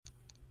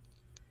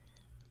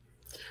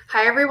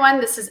Hi, everyone.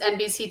 This is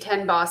NBC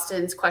 10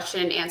 Boston's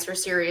question and answer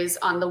series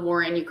on the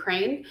war in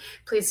Ukraine.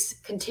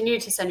 Please continue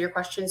to send your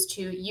questions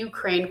to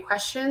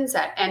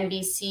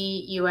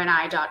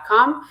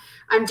ukrainequestions@nbcuni.com.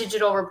 I'm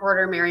digital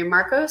reporter Mary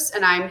Marcos,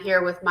 and I'm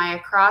here with Maya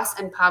Cross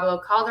and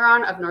Pablo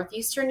Calderon of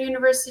Northeastern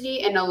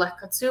University and Oleg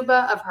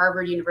Kotsuba of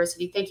Harvard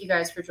University. Thank you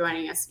guys for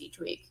joining us each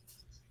week.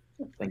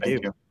 Thank you.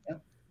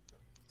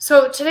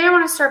 So today I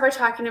want to start by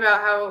talking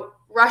about how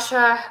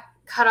Russia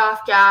cut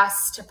off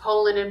gas to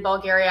Poland and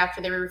Bulgaria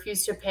after they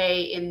refused to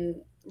pay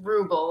in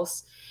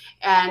rubles.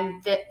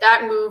 And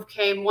that move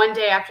came one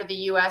day after the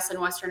US and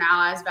Western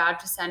allies vowed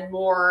to send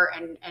more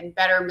and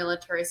better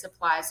military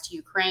supplies to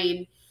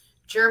Ukraine.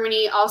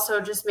 Germany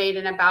also just made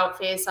an about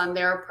face on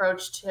their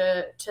approach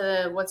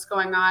to what's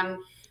going on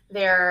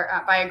there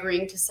by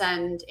agreeing to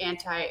send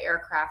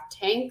anti-aircraft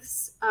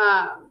tanks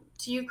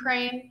to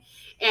Ukraine.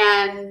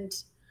 And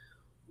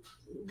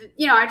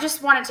I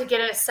just wanted to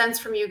get a sense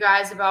from you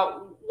guys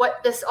about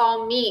what this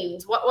all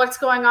means, what's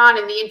going on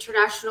in the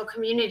international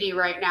community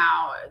right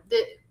now.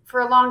 For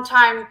a long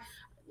time,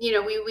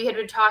 we had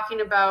been talking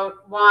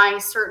about why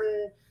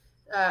certain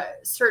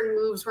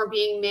moves were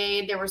being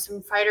made. There were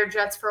some fighter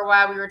jets for a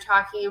while we were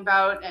talking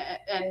about,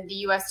 and the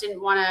U.S.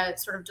 didn't want to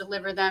sort of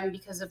deliver them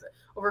because of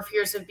over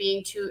fears of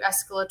being too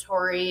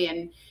escalatory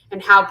and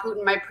how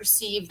Putin might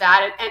perceive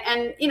that.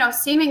 And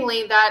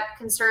seemingly that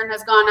concern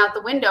has gone out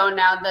the window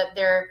now that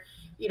they're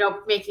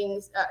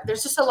making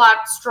there's just a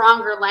lot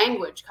stronger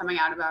language coming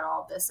out about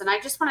all of this. And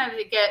I just wanted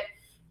to get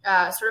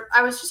I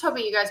was just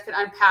hoping you guys could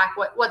unpack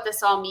what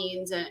this all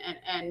means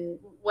and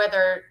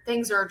whether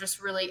things are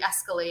just really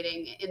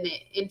escalating in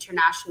the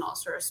international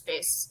sort of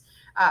space.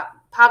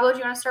 Pablo, do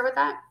you want to start with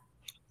that?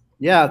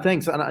 Yeah,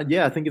 thanks. And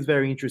I think it's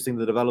very interesting,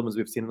 the developments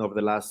we've seen over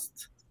the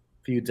last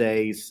few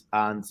days.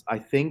 And I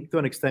think to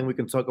an extent we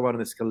can talk about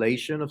an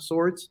escalation of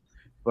sorts,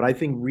 but I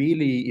think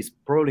really it's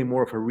probably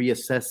more of a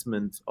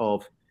reassessment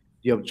of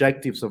the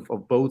objectives of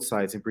both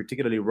sides, in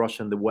particularly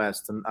Russia and the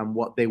West, and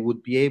what they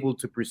would be able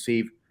to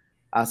perceive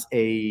as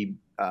a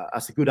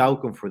good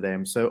outcome for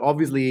them. So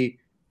obviously,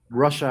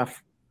 Russia,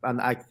 and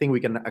I think we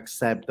can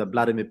accept that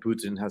Vladimir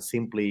Putin has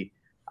simply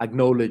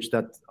acknowledged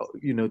that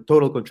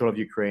total control of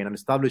Ukraine and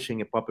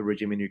establishing a puppet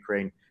regime in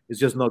Ukraine is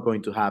just not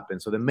going to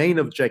happen. So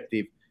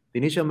the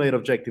initial main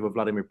objective of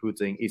Vladimir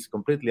Putin is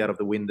completely out of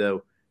the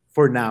window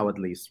for now, at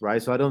least,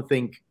 right? So I don't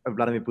think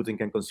Vladimir Putin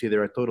can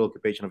consider a total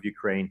occupation of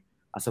Ukraine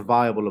as a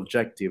viable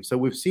objective. So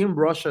we've seen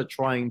Russia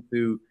trying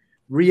to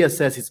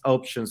reassess its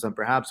options and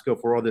perhaps go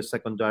for other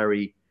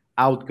secondary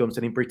outcomes.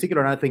 And in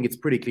particular, and I think it's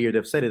pretty clear,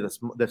 they've said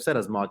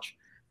as much,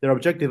 their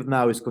objective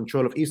now is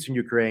control of eastern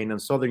Ukraine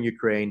and southern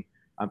Ukraine,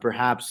 and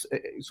perhaps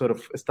sort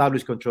of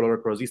establish control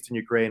across eastern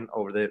Ukraine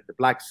over the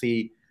Black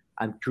Sea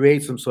and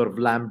create some sort of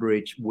land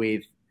bridge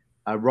with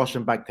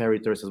Russian-backed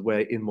territories as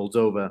well in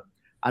Moldova.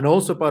 And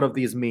also part of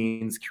this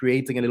means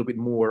creating a little bit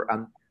more,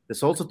 and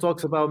this also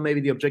talks about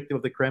maybe the objective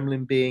of the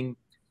Kremlin being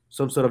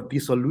some sort of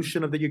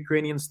dissolution of the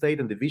Ukrainian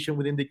state and division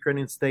within the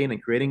Ukrainian state and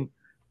creating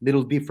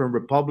little different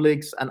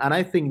republics. And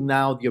I think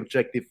now the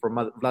objective for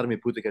Vladimir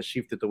Putin has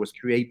shifted towards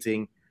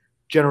creating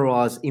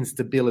generalized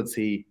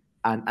instability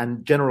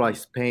and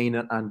generalized pain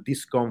and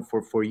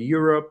discomfort for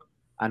Europe,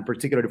 and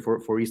particularly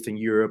for Eastern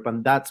Europe.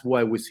 And that's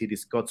why we see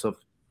these cuts of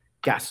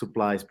gas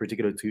supplies,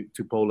 particularly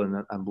to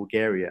Poland and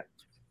Bulgaria.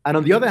 And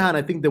on the other hand,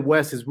 I think the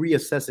West is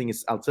reassessing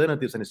its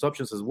alternatives and its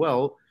options as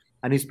well,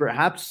 and is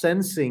perhaps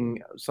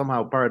sensing,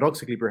 somehow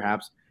paradoxically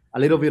perhaps, a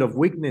little bit of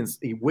weakness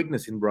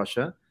in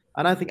Russia.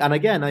 And I think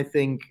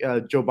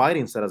Joe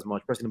Biden said as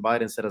much, President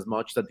Biden said as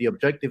much, that the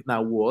objective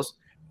now was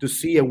to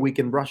see a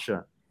weakened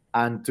Russia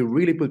and to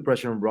really put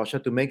pressure on Russia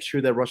to make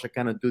sure that Russia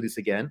cannot do this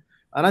again.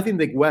 And I think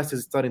the West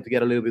is starting to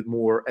get a little bit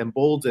more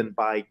emboldened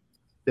by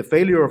the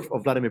failure of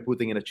Vladimir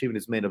Putin in achieving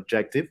his main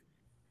objective.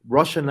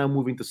 Russia now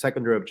moving to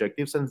secondary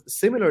objectives. And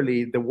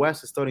similarly, the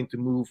West is starting to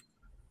move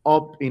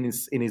up in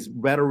his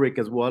rhetoric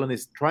as well, and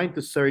is trying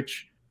to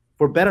search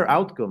for better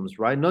outcomes,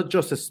 right? Not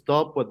just to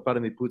stop what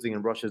Vladimir Putin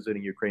and Russia is doing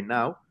in Ukraine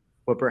now,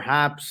 but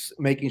perhaps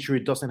making sure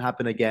it doesn't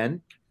happen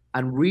again,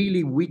 and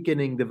really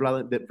weakening the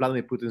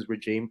Vladimir Putin's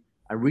regime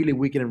and really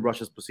weakening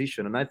Russia's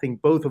position. And I think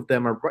both of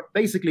them are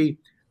basically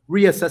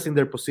reassessing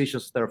their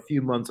positions after a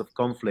few months of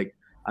conflict,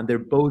 and they're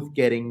both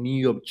getting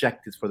new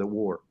objectives for the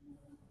war.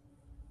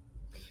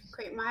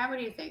 Great. Maya, what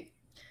do you think?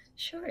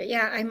 Sure.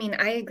 Yeah. I mean,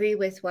 I agree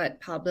with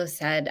what Pablo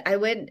said. I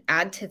would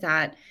add to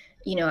that,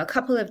 a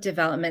couple of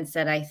developments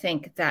that I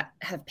think that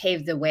have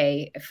paved the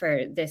way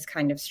for this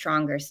kind of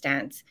stronger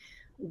stance.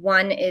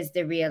 One is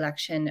the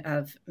re-election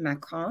of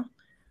Macron,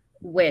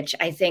 which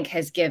I think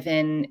has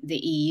given the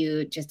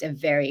EU just a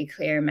very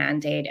clear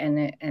mandate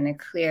and a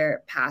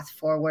clear path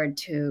forward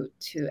to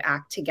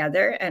act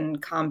together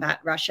and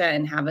combat Russia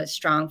and have a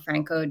strong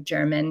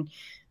Franco-German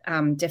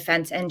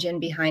defense engine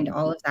behind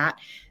all of that.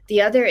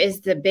 The other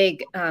is the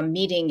big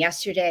meeting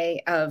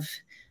yesterday of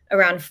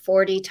around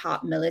 40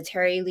 top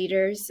military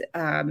leaders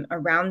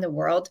around the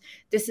world.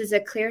 This is a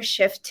clear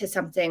shift to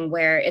something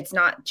where it's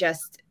not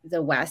just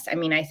the West. I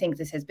mean, I think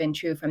this has been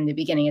true from the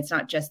beginning. It's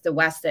not just the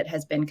West that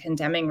has been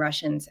condemning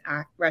Russia's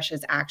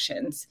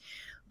actions.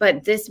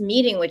 But this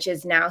meeting, which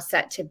is now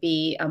set to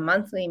be a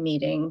monthly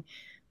meeting,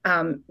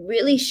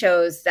 really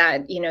shows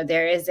that,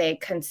 there is a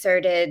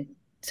concerted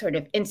sort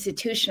of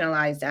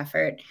institutionalized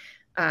effort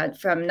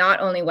from not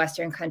only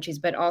Western countries,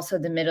 but also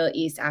the Middle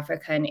East,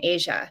 Africa, and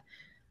Asia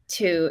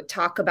to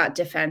talk about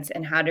defense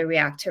and how to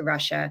react to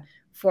Russia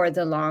for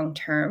the long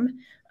term.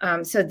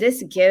 So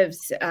this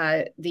gives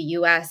the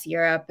US,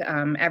 Europe,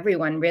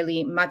 everyone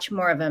really much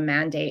more of a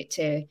mandate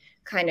to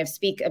kind of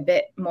speak a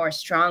bit more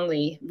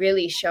strongly,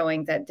 really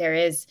showing that there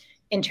is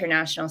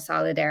international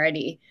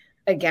solidarity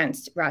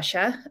against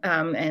Russia.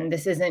 And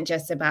this isn't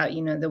just about,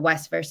 the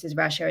West versus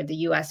Russia or the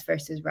US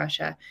versus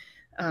Russia.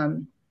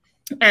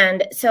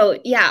 And so,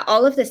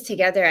 all of this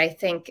together, I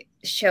think,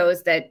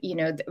 shows that,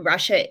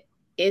 Russia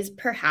is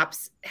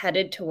perhaps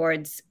headed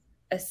towards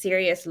a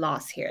serious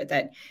loss here,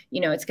 that,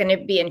 it's going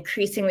to be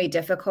increasingly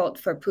difficult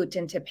for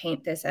Putin to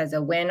paint this as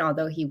a win,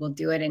 although he will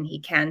do it, and he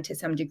can to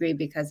some degree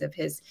because of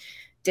his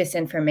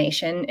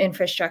disinformation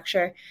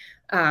infrastructure.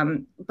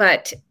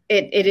 But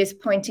it is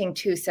pointing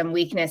to some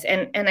weakness.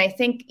 And I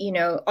think,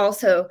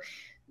 also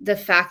the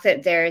fact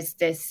that there's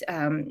this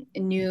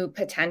new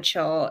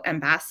potential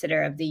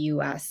ambassador of the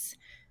US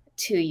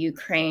to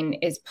Ukraine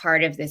is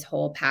part of this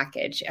whole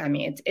package. I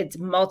mean, it's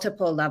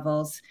multiple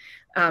levels.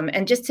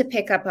 And just to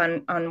pick up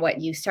on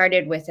what you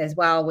started with as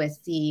well,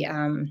 with the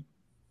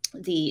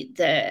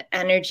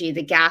energy,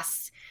 the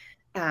gas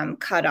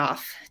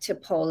cutoff to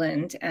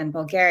Poland and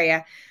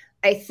Bulgaria,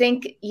 I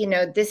think,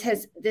 this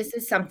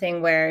is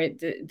something where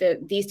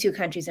these two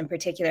countries in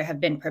particular have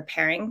been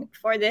preparing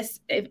for this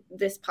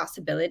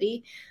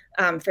possibility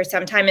for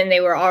some time, and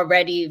they were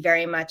already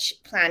very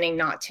much planning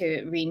not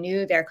to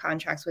renew their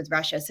contracts with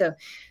Russia.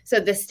 So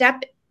the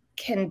step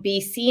can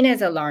be seen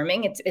as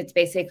alarming. It's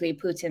basically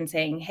Putin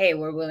saying, "Hey,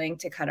 we're willing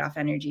to cut off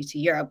energy to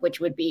Europe," which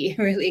would be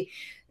really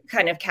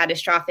kind of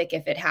catastrophic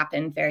if it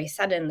happened very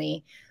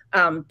suddenly.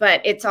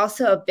 But it's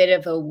also a bit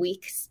of a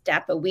weak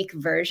step, a weak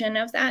version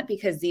of that,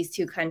 because these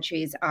two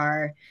countries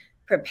are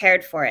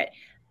prepared for it.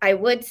 I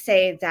would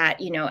say that,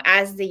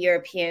 as the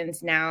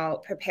Europeans now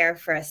prepare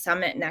for a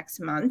summit next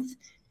month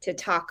to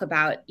talk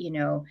about,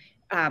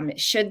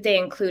 should they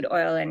include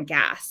oil and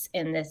gas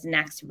in this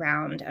next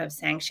round of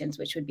sanctions,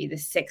 which would be the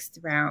sixth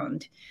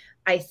round,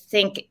 I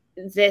think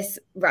this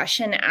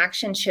Russian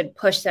action should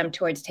push them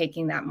towards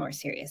taking that more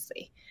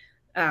seriously.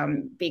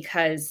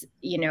 Because,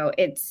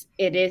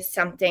 it is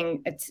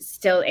something, it's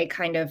still a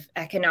kind of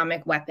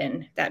economic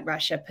weapon that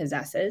Russia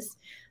possesses.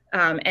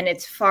 And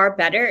it's far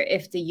better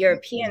if the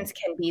Europeans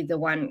can be the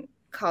one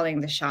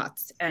calling the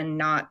shots and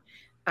not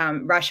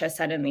Russia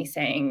suddenly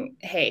saying,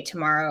 "Hey,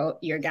 tomorrow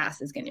your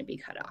gas is going to be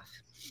cut off."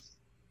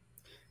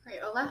 Right,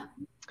 Ola?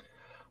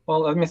 Well,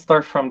 let me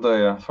start from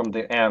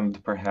the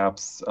end,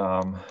 perhaps,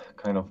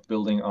 kind of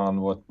building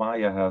on what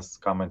Maya has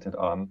commented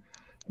on,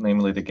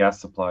 namely the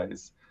gas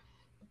supplies.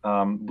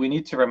 We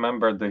need to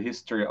remember the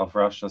history of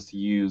Russia's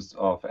use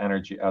of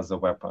energy as a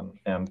weapon,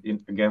 and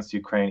against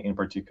Ukraine in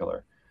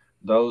particular.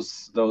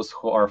 Those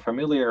who are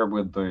familiar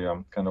with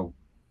the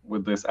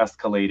with this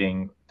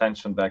escalating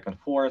tension back and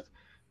forth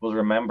will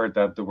remember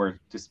that there were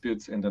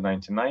disputes in the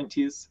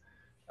 1990s.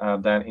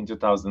 Then in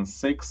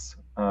 2006,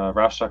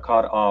 Russia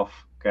cut off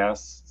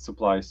gas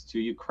supplies to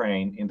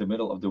Ukraine in the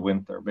middle of the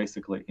winter,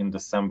 basically in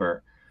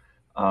December,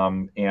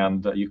 and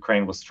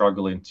Ukraine was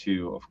struggling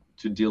to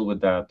deal with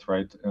that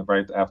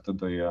right after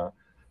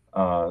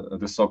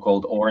the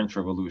so-called Orange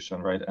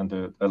Revolution, right, and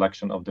the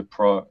election of the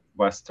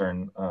pro-Western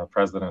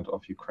president of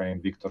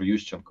Ukraine, Viktor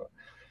Yushchenko.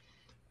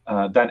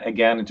 Then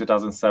again in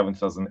 2007,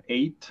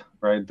 2008,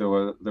 right, there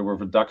were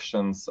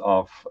reductions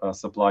of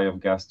supply of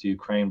gas to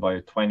Ukraine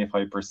by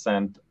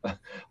 25%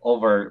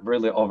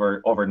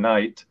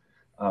 overnight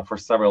for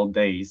several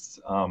days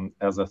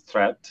as a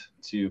threat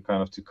to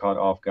cut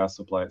off gas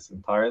supplies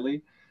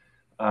entirely.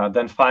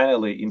 Then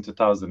finally in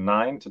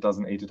 2008,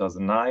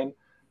 2009,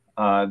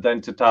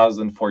 then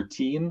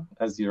 2014,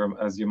 as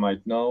you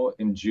might know,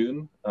 in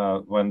June,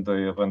 when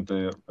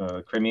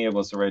the Crimea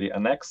was already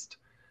annexed,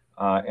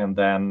 and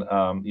then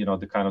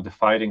the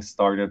fighting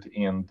started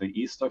in the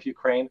east of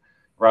Ukraine,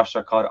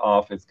 Russia cut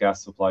off its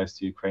gas supplies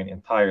to Ukraine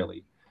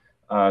entirely.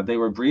 They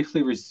were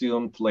briefly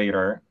resumed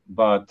later,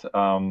 but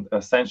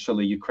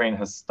essentially Ukraine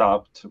has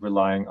stopped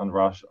relying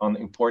on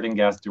importing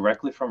gas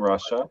directly from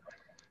Russia.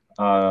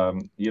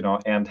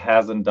 And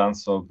hasn't done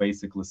so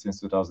basically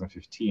since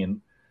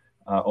 2015,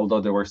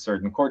 although there were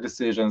certain court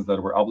decisions that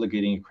were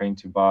obligating Ukraine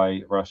to buy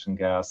Russian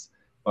gas,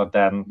 but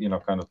then,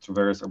 through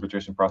various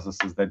arbitration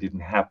processes, that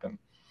didn't happen.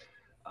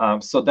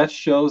 So that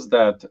shows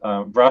that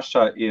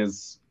Russia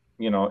is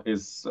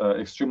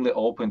extremely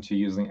open to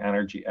using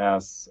energy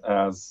as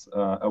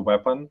a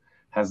weapon,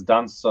 has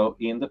done so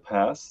in the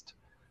past.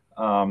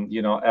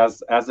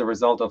 As a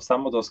result of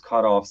some of those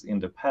cutoffs in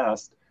the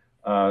past,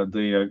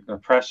 the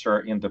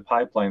pressure in the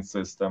pipeline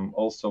system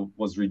also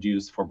was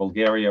reduced for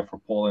Bulgaria, for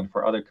Poland,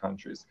 for other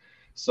countries.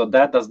 So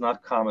that does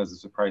not come as a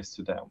surprise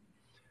to them.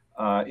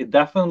 It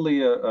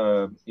definitely,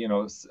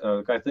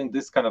 I think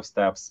this kind of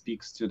step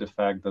speaks to the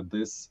fact that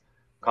this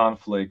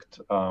conflict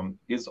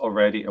is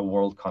already a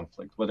world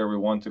conflict. Whether we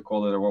want to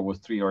call it a World War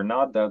III or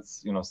not,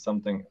 that's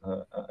something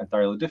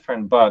entirely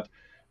different. But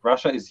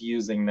Russia is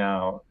using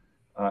now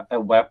a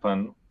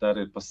weapon that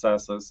it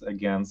possesses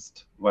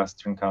against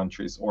Western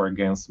countries or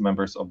against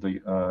members of the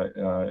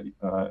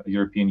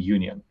European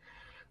Union.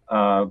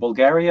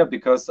 Bulgaria,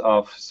 because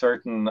of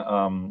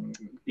certain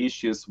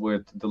issues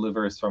with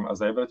deliveries from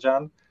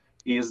Azerbaijan,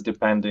 is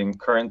depending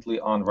currently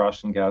on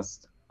Russian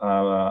gas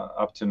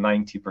up to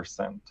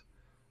 90%.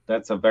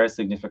 That's a very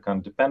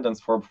significant dependence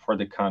for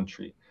the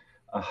country.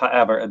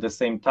 However, at the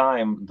same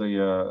time,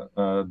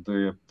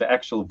 the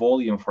actual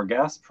volume for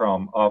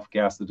Gazprom of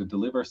gas that it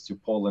delivers to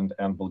Poland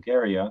and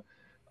Bulgaria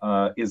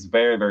is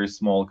very, very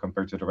small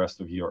compared to the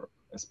rest of Europe,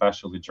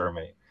 especially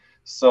Germany.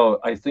 So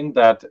I think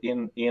that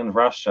in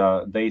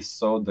Russia, they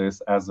saw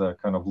this as a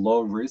kind of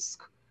low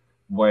risk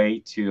way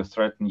to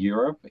threaten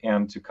Europe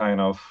and to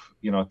kind of,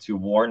 to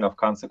warn of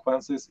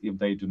consequences if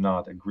they do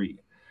not agree.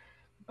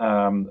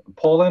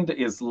 Poland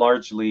is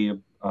largely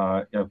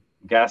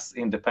gas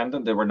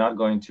independent. They were not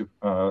going to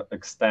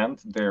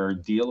extend their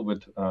deal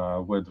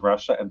with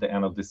Russia at the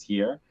end of this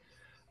year.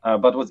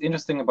 But what's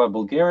interesting about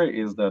Bulgaria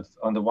is that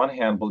on the one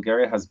hand,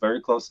 Bulgaria has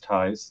very close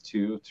ties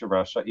to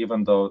Russia,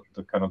 even though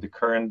the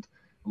current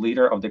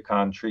leader of the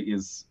country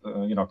is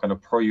kind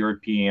of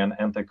pro-European,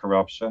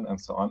 anti-corruption, and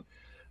so on.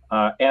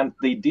 And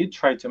they did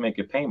try to make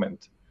a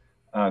payment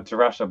to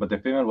Russia, but the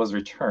payment was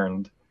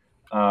returned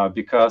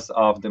because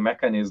of the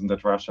mechanism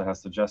that Russia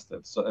has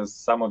suggested. So, as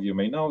some of you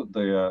may know,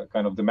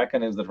 the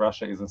mechanism that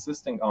Russia is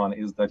insisting on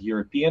is that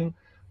European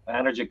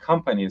energy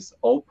companies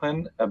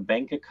open a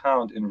bank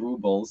account in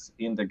rubles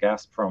in the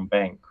Gazprom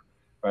bank,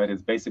 right?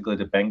 It's basically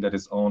the bank that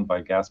is owned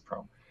by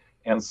Gazprom.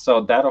 And so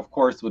that, of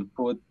course, would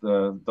put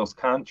those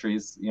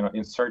countries,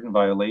 in certain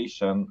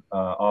violation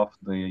of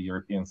the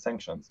European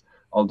sanctions,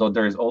 although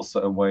there is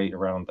also a way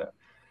around that.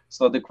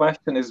 So the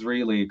question is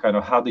really kind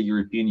of how the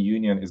European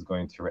Union is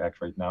going to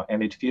react right now.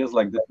 And it feels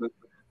like this is,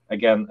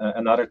 again,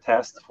 another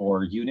test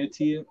for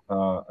unity,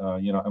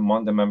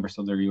 among the members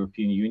of the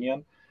European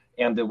Union.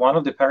 And one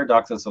of the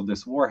paradoxes of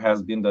this war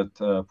has been that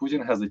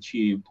Putin has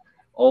achieved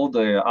all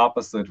the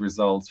opposite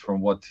results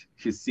from what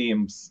he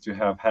seems to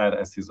have had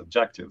as his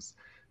objectives,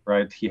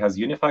 right? He has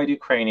unified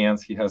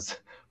Ukrainians. He has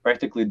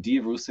practically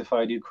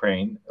de-Russified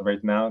Ukraine.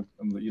 Right now,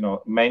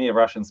 many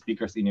Russian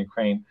speakers in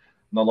Ukraine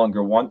no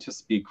longer want to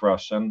speak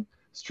Russian.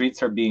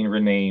 Streets are being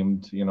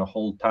renamed.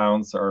 Whole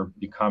towns are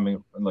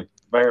becoming like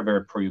very,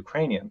 very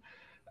pro-Ukrainian.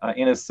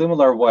 In a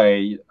similar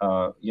way,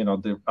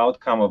 the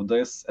outcome of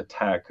this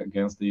attack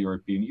against the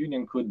European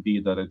Union could be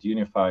that it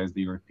unifies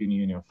the European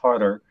Union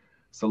further,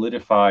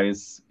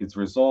 solidifies its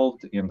resolve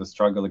in the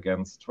struggle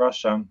against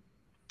Russia,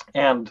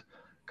 and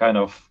kind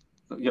of,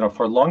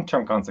 for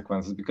long-term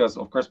consequences, because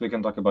of course we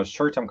can talk about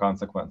short-term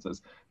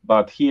consequences,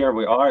 but here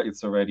we are,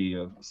 it's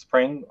already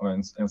spring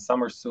and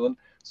summer soon,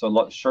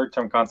 so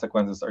short-term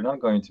consequences are not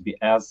going to be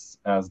as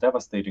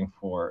devastating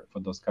for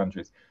those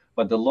countries.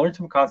 But the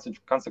long-term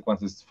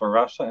consequences for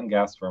Russia and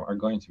Gazprom are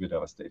going to be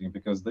devastating,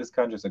 because these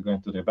countries are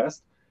going to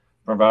divest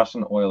from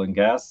Russian oil and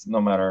gas, no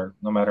matter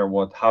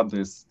how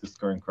this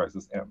current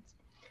crisis ends.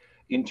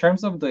 In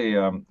terms of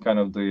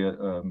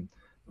the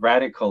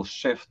radical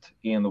shift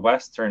in the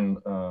Western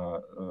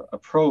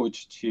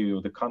approach to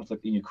the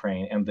conflict in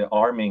Ukraine and the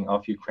arming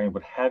of Ukraine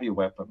with heavy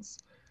weapons,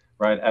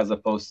 right, as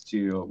opposed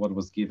to what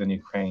was given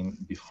Ukraine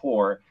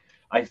before,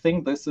 I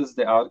think this is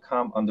the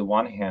outcome, on the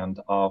one hand,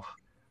 of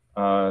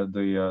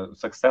the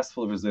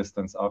successful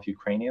resistance of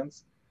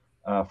Ukrainians.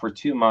 For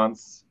 2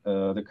 months,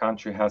 the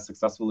country has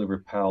successfully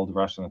repelled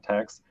Russian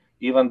attacks,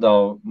 even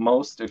though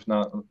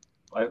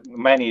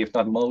many, if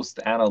not most,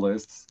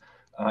 analysts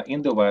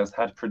in the West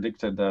had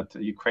predicted that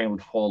Ukraine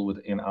would fall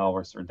within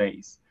hours or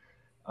days.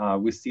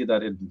 We see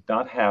that it did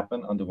not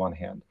happen on the one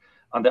hand.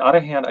 On the other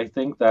hand, I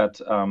think that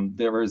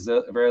the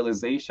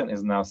realization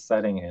is now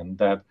setting in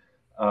that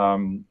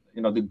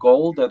the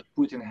goal that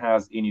Putin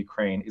has in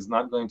Ukraine is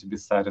not going to be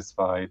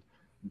satisfied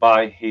by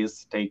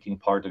his taking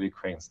part of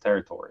Ukraine's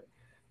territory.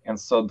 And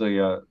so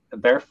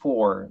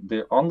therefore,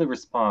 the only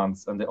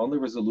response and the only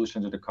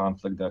resolution to the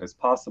conflict that is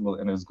possible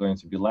and is going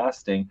to be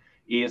lasting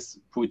is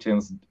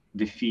Putin's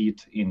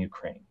defeat in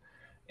Ukraine.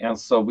 And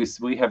so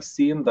we have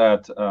seen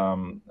that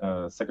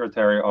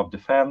Secretary of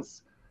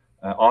Defense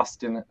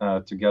Austin,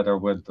 together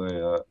with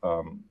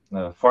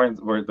the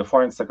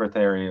Foreign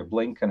Secretary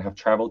Blinken, have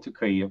traveled to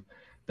Kyiv.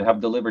 They have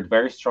delivered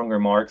very strong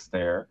remarks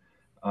there,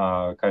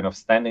 kind of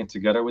standing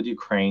together with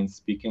Ukraine,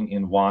 speaking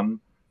in one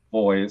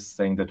voice,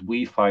 saying that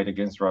we fight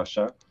against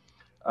Russia.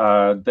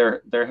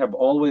 There have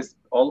always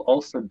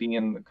also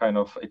been kind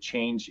of a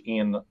change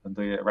in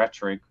the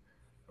rhetoric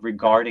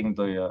regarding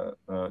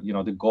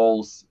the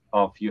goals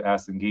of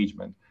U.S.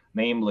 engagement,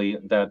 namely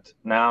that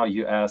now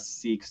U.S.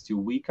 seeks to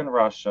weaken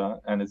Russia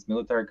and its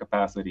military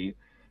capacity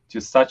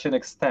to such an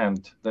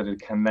extent that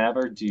it can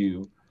never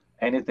do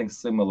anything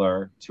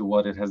similar to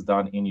what it has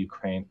done in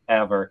Ukraine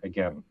ever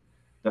again.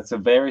 That's a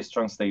very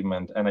strong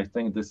statement, and I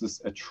think this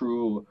is a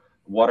true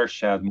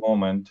watershed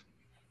moment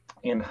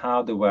in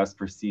how the West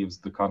perceives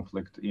the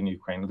conflict in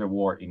Ukraine, the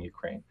war in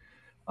Ukraine.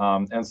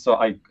 And so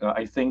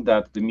I think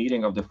that the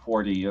meeting of the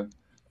 40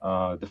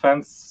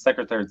 defense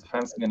secretaries,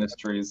 defense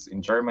ministries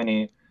in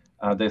Germany,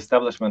 the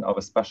establishment of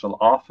a special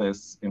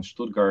office in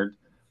Stuttgart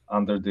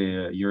under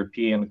the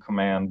European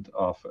Command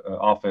of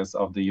Office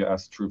of the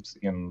U.S. troops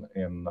in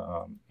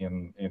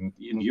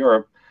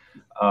Europe,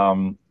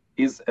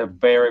 is a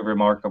very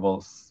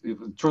remarkable,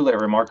 truly a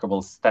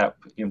remarkable step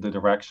in the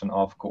direction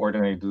of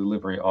coordinated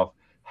delivery of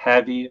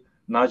heavy,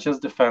 not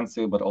just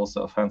defensive, but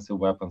also offensive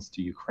weapons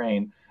to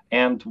Ukraine,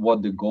 and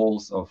what the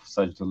goals of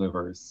such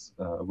deliveries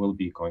will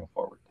be going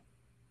forward.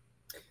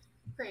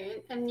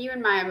 Great. And you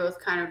and Maya both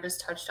kind of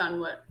just touched on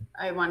what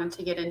I wanted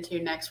to get into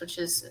next, which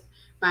is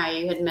Maya,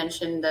 you had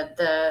mentioned that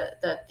the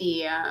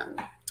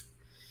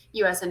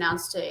U.S.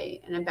 announced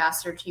an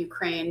ambassador to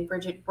Ukraine,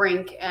 Bridget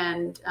Brink,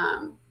 and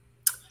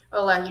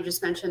Ola, you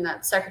just mentioned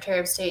that Secretary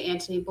of State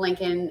Antony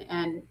Blinken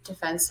and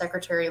Defense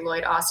Secretary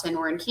Lloyd Austin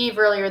were in Kyiv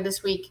earlier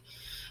this week.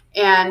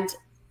 And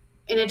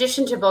in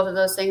addition to both of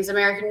those things,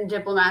 American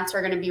diplomats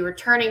are going to be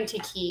returning to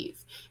Kyiv.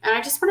 And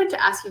I just wanted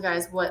to ask you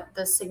guys what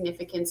the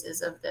significance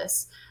is of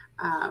this,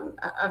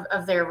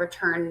 of their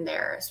return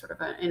there, sort of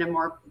in a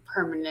more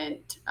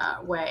permanent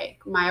way.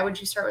 Maya, would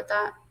you start with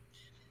that?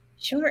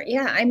 Sure.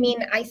 Yeah. I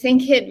mean, I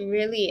think it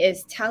really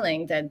is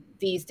telling that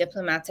these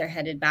diplomats are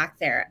headed back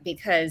there,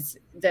 because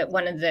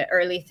one of the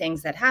early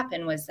things that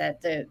happened was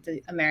that the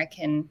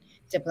American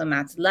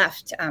diplomats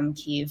left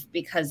Kyiv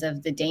because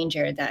of the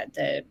danger that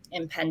the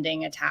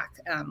impending attack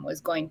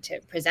was going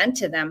to present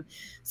to them.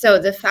 So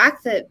the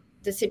fact that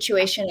the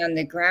situation on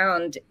the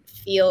ground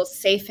feels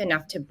safe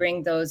enough to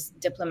bring those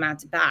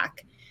diplomats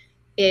back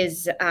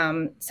is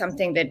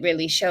something that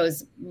really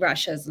shows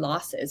Russia's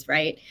losses,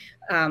 right?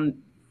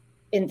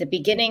 In the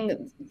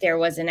beginning, there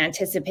was an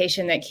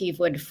anticipation that Kyiv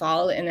would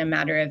fall in a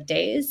matter of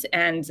days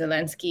and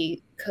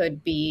Zelensky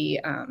could be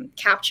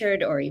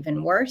captured or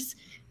even worse.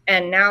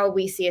 And now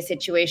we see a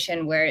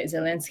situation where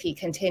Zelensky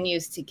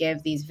continues to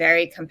give these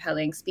very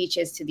compelling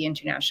speeches to the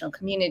international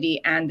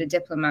community and the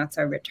diplomats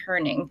are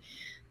returning.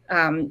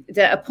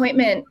 The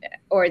appointment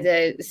or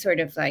the sort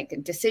of like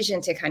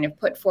decision to kind of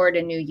put forward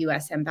a new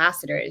U.S.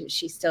 ambassador,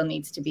 she still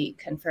needs to be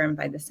confirmed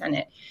by the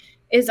Senate,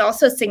 is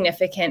also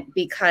significant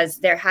because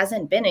there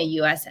hasn't been a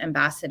U.S.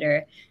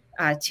 ambassador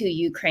to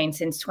Ukraine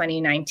since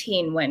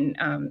 2019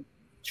 when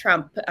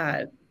Trump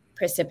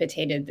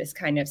precipitated this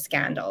kind of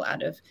scandal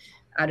out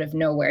of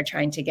nowhere,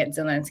 trying to get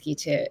Zelensky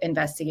to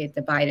investigate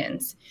the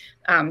Bidens.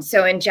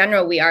 So in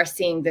general, we are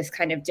seeing this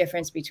kind of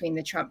difference between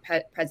the Trump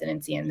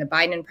presidency and the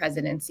Biden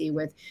presidency,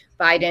 with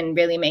Biden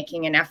really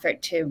making an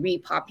effort to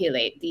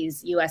repopulate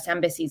these U.S.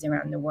 embassies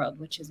around the world,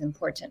 which is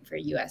important for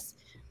U.S.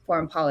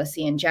 foreign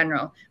policy in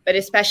general, but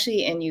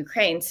especially in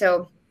Ukraine.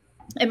 So,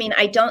 I mean,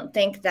 I don't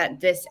think that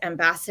this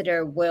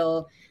ambassador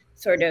will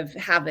sort of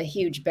have a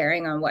huge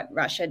bearing on what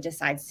Russia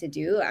decides to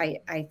do.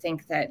 I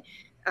think that,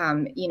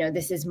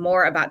 this is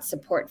more about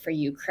support for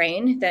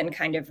Ukraine than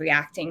kind of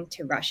reacting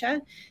to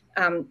Russia.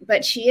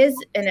 But she is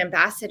an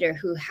ambassador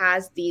who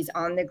has these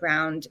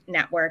on-the-ground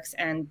networks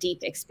and deep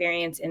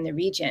experience in the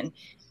region.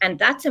 And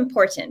that's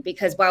important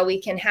because while we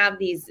can have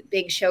these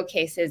big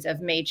showcases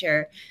of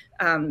major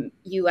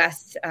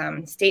U.S.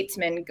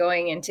 statesmen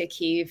going into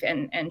Kyiv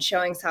and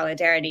showing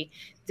solidarity,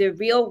 the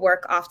real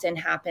work often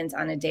happens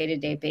on a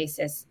day-to-day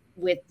basis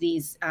with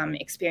these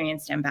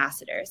experienced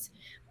ambassadors.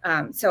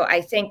 So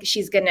I think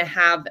she's going to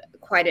have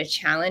quite a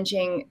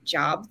challenging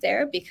job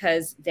there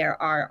because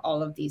there are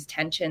all of these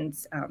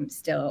tensions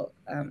still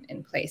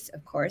in place,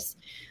 of course.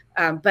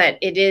 But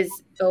it is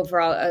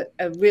overall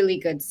a really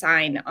good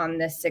sign on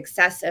the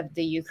success of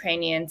the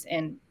Ukrainians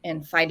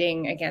in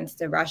fighting against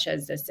the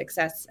Russians, the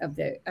success of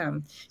the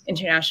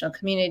international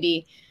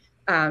community,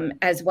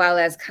 as well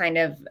as kind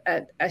of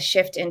a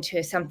shift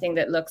into something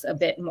that looks a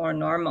bit more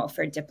normal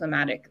for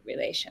diplomatic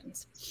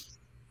relations.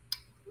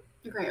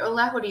 Great.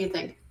 Ola, what do you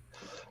think?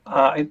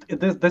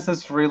 This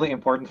is really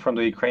important from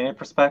the Ukrainian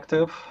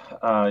perspective.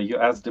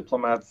 U.S.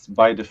 diplomats,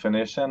 by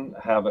definition,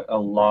 have a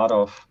lot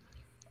of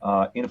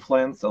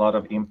influence, a lot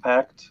of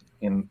impact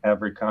in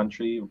every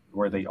country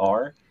where they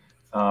are,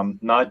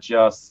 not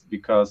just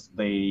because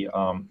they,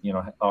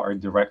 are a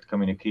direct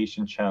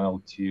communication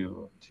channel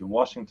to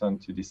Washington,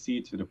 to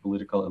DC, to the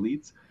political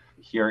elites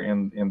here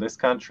in this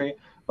country,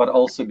 but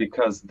also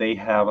because they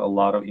have a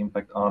lot of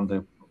impact on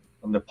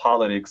the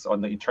politics,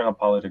 on the internal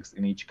politics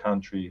in each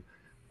country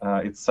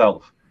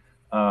itself.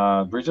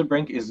 Bridget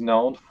Brink is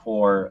known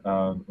for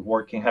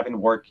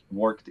having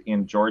worked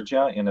in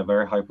Georgia in a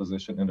very high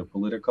position in the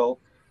political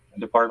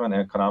department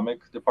and economic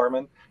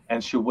department,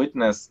 and she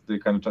witnessed the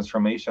kind of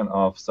transformation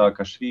of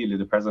Saakashvili,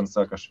 the President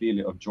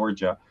Saakashvili of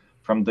Georgia,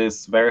 from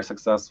this very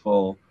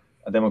successful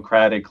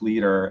democratic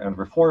leader and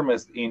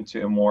reformist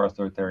into a more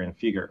authoritarian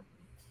figure.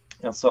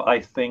 And so I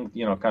think,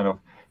 kind of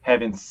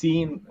having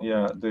seen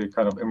the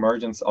kind of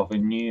emergence of a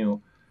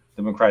new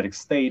democratic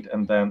state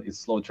and then its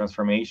slow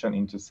transformation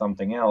into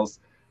something else.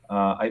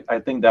 I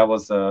think that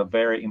was a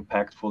very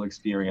impactful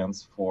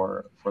experience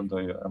for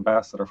the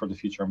ambassador, for the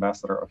future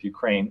ambassador of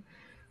Ukraine.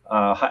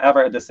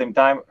 However, at the same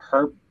time,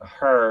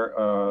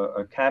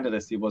 her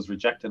candidacy was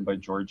rejected by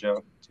Georgia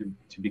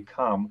to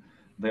become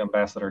the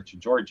ambassador to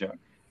Georgia.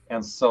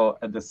 And so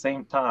at the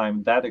same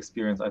time, that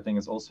experience, I think,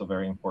 is also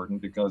very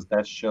important because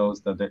that shows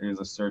that there is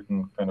a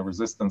certain kind of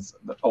resistance,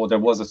 there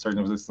was a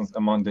certain resistance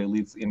among the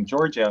elites in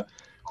Georgia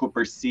who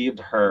perceived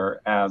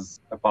her as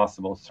a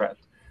possible threat.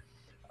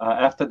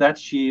 After that,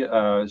 she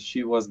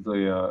was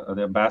the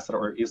ambassador,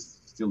 or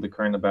is still the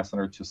current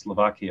ambassador to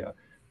Slovakia,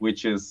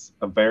 which is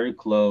a very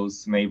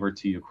close neighbor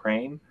to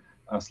Ukraine.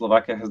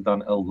 Slovakia has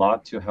done a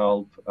lot to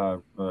help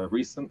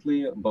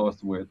recently,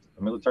 both with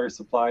military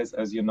supplies,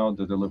 as you know,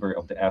 the delivery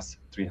of the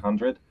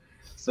S-300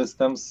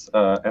 systems,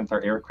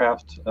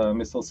 anti-aircraft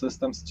missile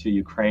systems to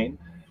Ukraine,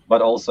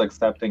 but also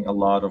accepting a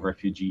lot of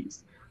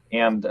refugees.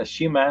 And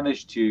she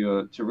managed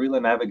to really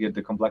navigate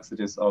the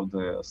complexities of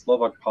the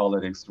Slovak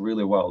politics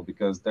really well,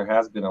 because there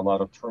has been a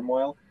lot of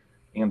turmoil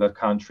in that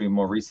country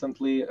more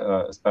recently,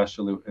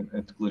 especially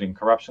including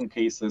corruption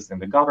cases in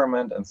the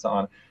government and so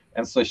on.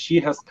 And so she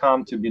has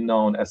come to be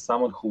known as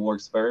someone who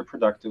works very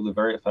productively,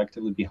 very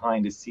effectively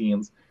behind the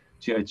scenes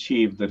to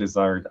achieve the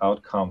desired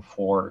outcome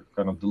for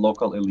kind of the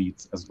local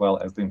elites as well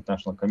as the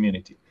international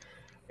community.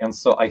 And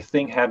so I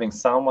think having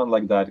someone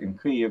like that in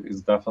Kyiv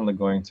is definitely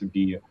going to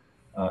be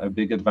a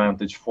big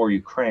advantage for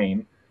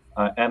Ukraine,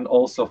 and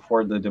also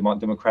for the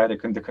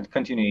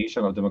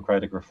continuation of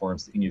democratic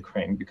reforms in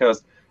Ukraine.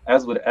 Because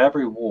as with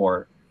every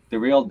war, the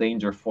real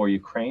danger for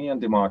Ukrainian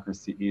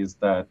democracy is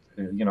that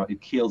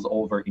it keels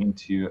over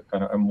into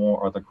kind of a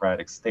more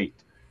autocratic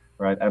state,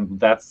 right? And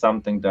that's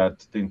something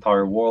that the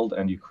entire world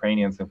and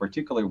Ukrainians in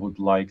particular would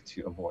like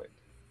to avoid.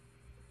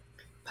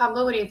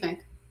 Pablo, what do you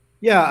think?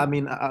 Yeah, I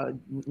mean,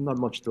 not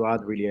much to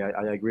add really.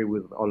 I agree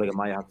with Oleg and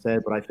Maya have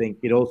said, but I think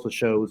it also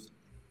shows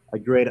a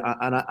great,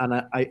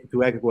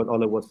 to echo what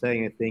Oleg was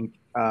saying, I think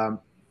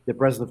the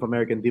presence of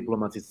American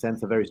diplomats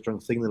sends a very strong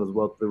signal as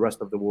well to the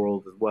rest of the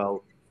world as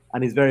well.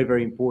 And it's very,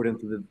 very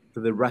important to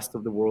the rest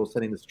of the world,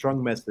 sending a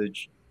strong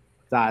message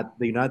that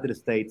the United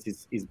States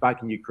is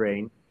back in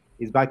Ukraine,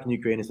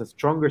 It's a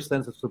stronger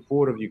sense of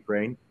support of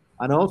Ukraine,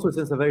 and also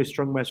sends a very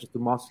strong message to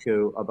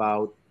Moscow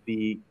about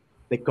the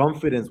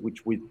confidence with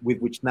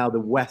which now the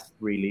West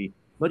really,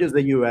 not just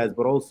the US,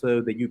 but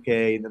also the UK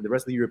and the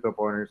rest of the European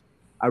partners,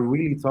 are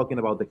really talking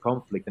about the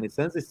conflict. And in a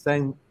sense,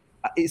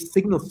 it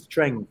signals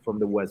strength from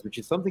the West, which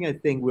is something I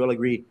think we all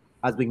agree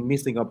has been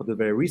missing up until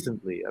very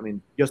recently. I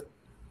mean, just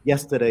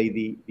yesterday,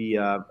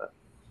 the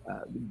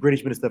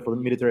British Minister for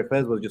Military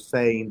Affairs was just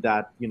saying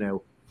that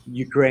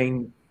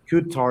Ukraine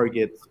could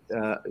target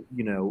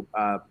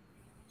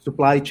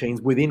supply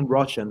chains within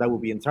Russia, and that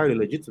would be entirely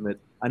legitimate,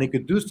 and it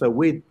could do so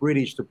with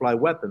British supply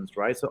weapons,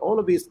 right? So all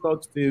of these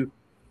talks to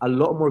a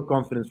lot more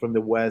confidence from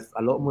the West,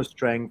 a lot more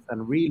strength,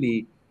 and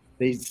really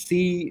they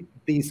see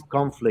this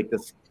conflict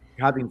as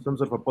having some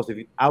sort of a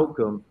positive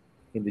outcome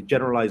in the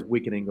generalized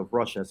weakening of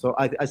Russia. So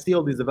I see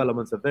all these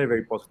developments are very,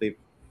 very positive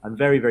and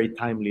very, very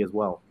timely as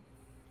well.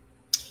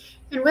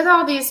 And with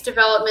all these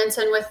developments,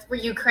 and with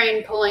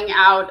Ukraine pulling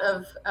out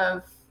of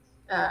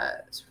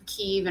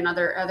Kyiv and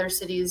other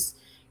cities,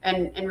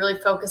 and really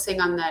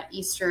focusing on that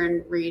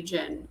eastern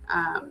region,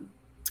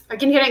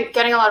 again,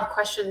 getting a lot of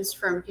questions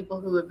from people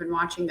who have been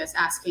watching this,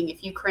 asking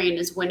if Ukraine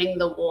is winning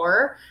the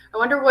war. I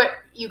wonder what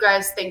you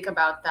guys think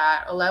about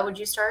that. Oleg, would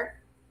you start?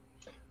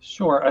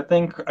 Sure. I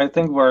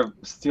think we're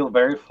still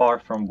very far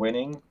from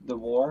winning the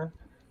war.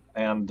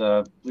 And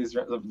please,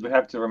 we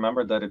have to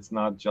remember that it's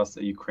not just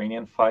a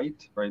Ukrainian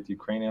fight, right? The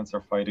Ukrainians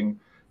are fighting,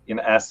 in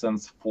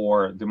essence,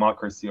 for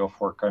democracy, or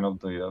for kind of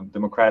the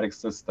democratic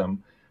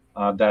system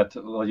that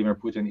Vladimir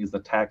Putin is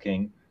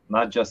attacking,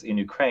 not just in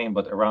Ukraine,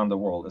 but around the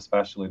world,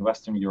 especially in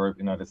Western Europe,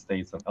 United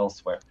States, and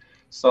elsewhere.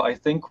 So I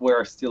think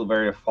we're still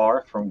very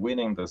far from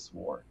winning this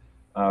war.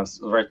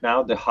 So right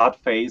now, the hot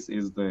phase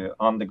is the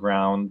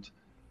on-the-ground,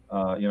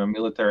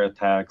 military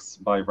attacks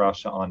by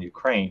Russia on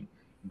Ukraine.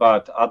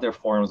 But other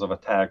forms of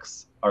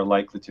attacks are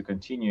likely to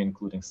continue,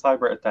 including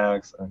cyber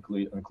attacks,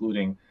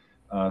 including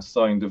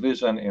sowing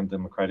division in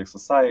democratic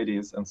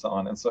societies, and so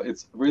on. And so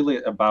it's really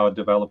about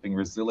developing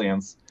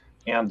resilience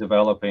and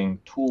developing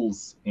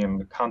tools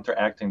in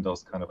counteracting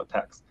those kind of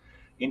attacks.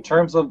 In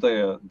terms of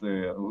the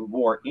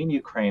war in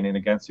Ukraine and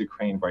against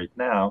Ukraine right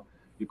now,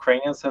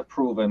 Ukrainians have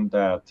proven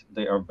that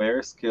they are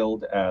very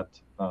skilled at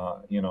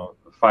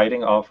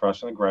fighting off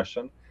Russian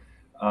aggression.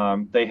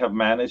 They have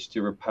managed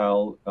to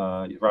repel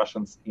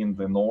Russians in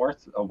the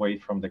north away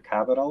from the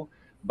capital,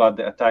 but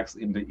the attacks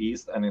in the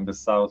east and in the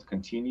south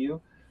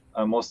continue.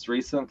 Most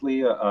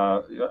recently,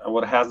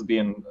 what has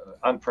been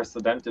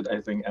unprecedented, I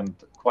think, and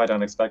quite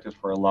unexpected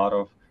for a lot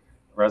of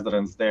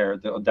residents there,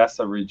 the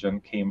Odessa region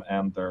came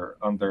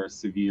under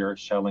severe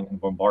shelling and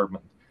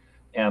bombardment.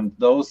 And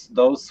those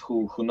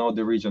who know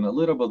the region a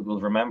little bit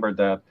will remember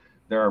that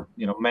there are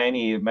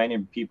many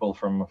people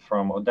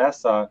from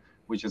Odessa,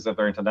 which is a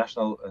very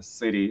international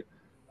city,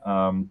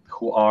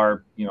 who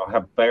are,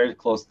 have very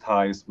close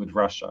ties with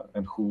Russia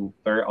and who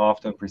very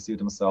often perceive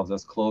themselves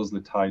as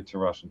closely tied to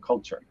Russian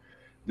culture.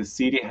 The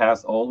city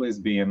has always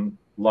been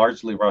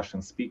largely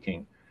Russian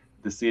speaking.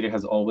 The city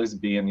has always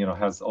been,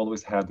 has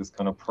always had this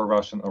kind of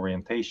pro-Russian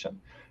orientation.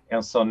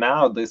 And so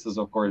now this is,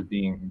 of course,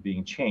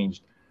 being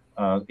changed.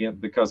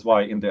 Because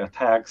why? In the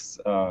attacks,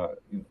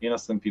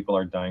 innocent people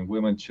are dying,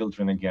 women,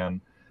 children again,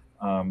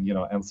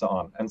 and so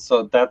on. And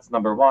so that's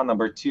number one.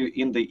 Number two,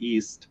 in the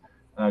East,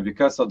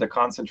 because of the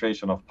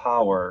concentration of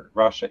power,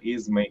 Russia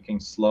is making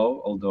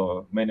slow,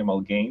 although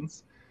minimal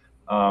gains.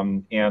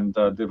 And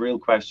the real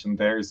question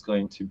there is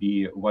going to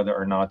be whether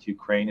or not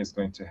Ukraine is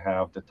going to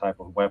have the type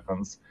of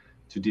weapons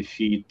to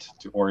defeat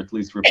or at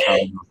least repel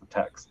those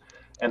attacks.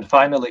 And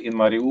finally, in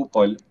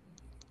Mariupol,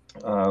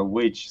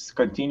 which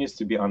continues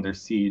to be under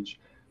siege,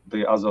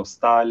 the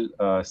Azovstal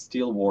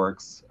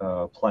steelworks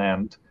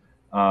plant,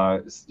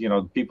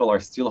 people are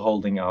still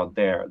holding out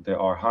there. There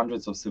are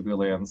hundreds of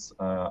civilians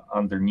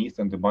underneath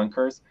in the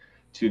bunkers.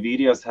 2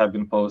 videos have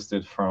been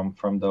posted from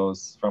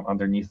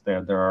underneath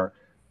there. There are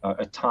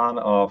a ton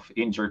of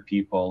injured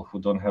people who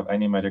don't have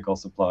any medical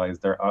supplies.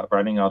 They're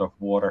running out of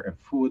water and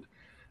food.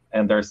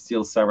 And there's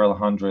still several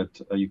hundred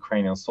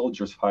Ukrainian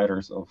soldiers,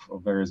 fighters of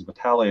various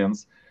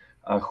battalions,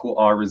 who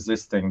are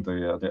resisting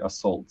the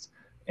assaults.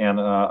 And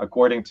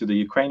according to the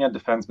Ukrainian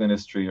Defense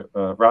Ministry,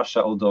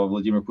 Russia, although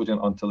Vladimir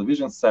Putin on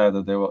television said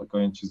that they were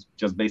going to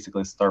just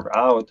basically starve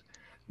out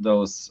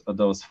those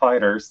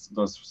fighters,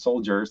 those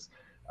soldiers,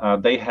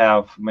 they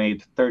have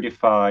made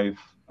 35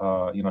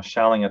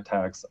 shelling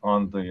attacks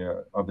on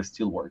the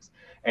steelworks.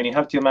 And you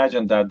have to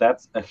imagine that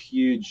that's a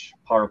huge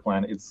power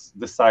plant. It's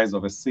the size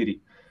of a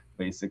city,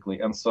 basically,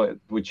 and so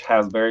which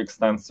has very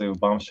extensive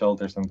bomb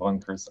shelters and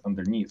bunkers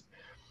underneath.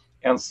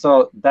 And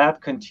so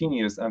that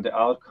continues, and the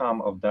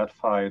outcome of that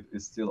fight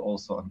is still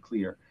also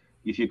unclear.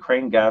 If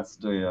Ukraine gets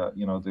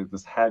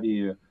this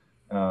heavy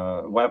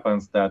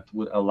weapons that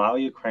would allow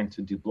Ukraine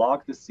to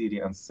deblock the city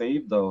and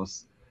save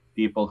those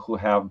people who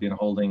have been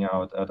holding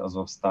out at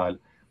Azovstal,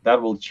 that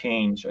will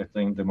change, I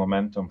think, the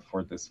momentum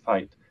for this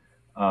fight.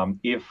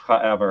 If,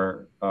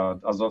 however,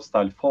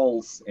 Azovstal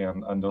falls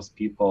and those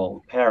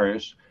people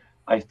perish,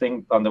 I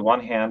think on the one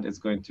hand, it's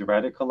going to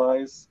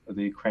radicalize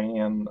the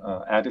Ukrainian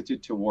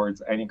attitude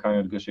towards any kind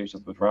of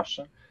negotiations with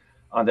Russia.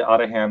 On the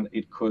other hand,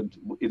 it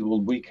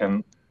will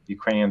weaken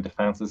Ukrainian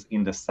defenses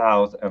in the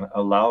south and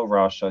allow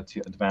Russia to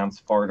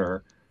advance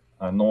further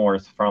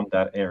north from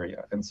that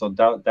area. And so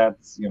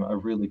that's a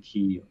really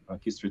key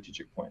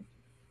strategic point.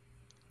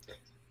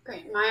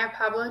 Great. Maya,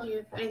 Pablo, do you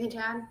have anything to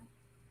add?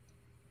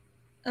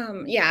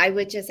 Yeah, I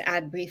would just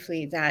add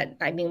briefly that,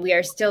 we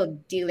are still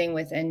dealing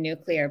with a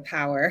nuclear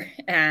power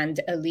and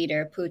a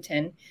leader,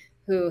 Putin,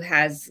 who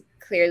has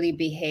clearly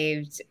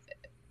behaved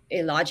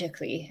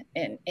illogically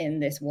in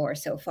this war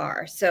so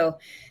far. So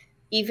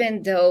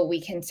even though we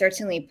can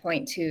certainly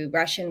point to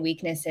Russian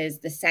weaknesses,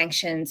 the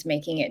sanctions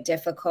making it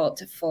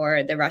difficult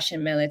for the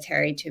Russian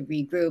military to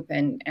regroup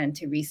and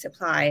to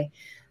resupply,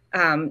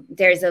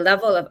 there's a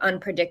level of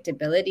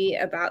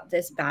unpredictability about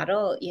this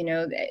battle.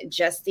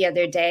 Just the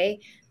other day,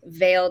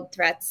 veiled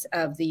threats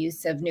of the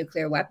use of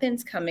nuclear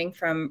weapons coming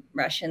from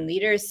Russian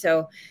leaders.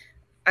 So,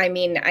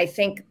 I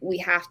think we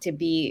have to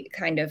be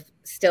kind of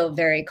still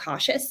very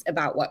cautious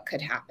about what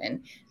could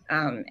happen.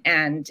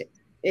 And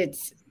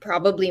it's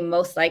probably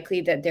most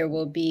likely that there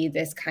will be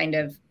this kind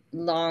of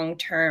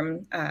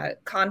long-term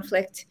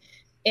conflict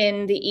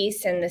in the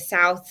East and the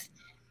South.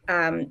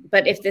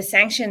 But if the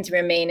sanctions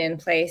remain in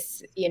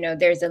place,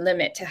 there's a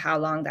limit to how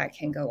long that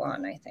can go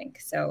on, I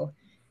think. So,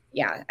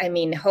 yeah,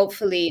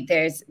 hopefully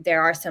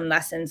there are some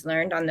lessons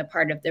learned on the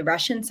part of the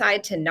Russian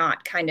side to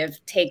not kind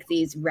of take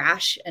these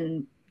rash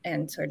and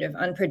sort of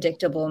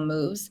unpredictable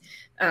moves,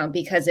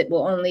 because it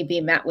will only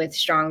be met with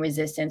strong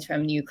resistance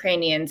from the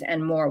Ukrainians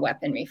and more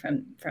weaponry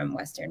from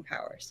Western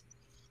powers.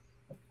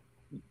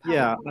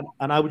 Yeah,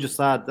 and I would just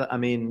add that,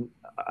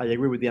 I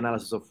agree with the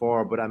analysis so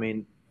far, but I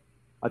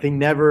think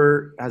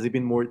never has it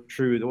been more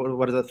true.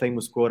 What is that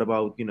famous quote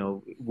about,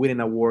 winning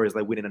a war is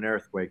like winning an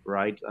earthquake,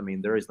 right?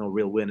 There is no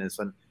real winners,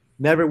 and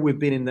never we've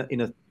been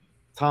in a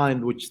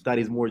time which that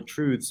is more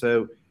true.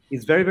 So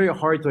it's very, very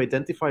hard to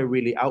identify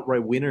really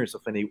outright winners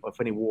of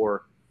any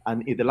war.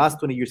 And in the last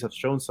 20 years have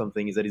shown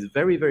something, is that it's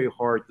very, very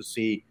hard to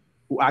see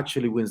who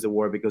actually wins the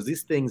war, because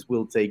these things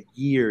will take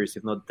years,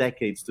 if not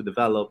decades, to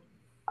develop,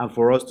 and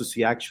for us to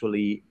see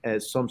actually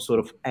some sort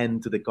of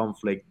end to the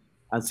conflict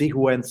and see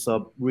who ends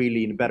up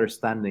really in better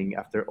standing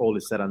after all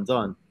is said and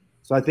done.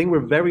 So I think we're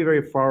very,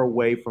 very far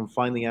away from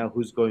finding out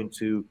who's going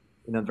to,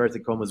 in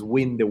inverted commas,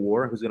 win the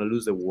war, who's going to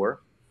lose the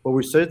war. But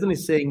we're certainly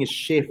seeing a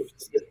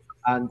shift.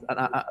 And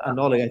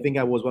Oleg, I think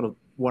I was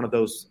one of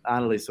those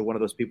analysts or one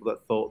of those people that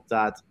thought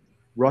that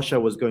Russia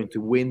was going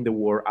to win the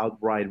war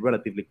outright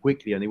relatively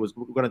quickly, and it was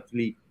going to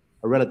be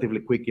a relatively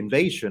quick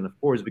invasion, of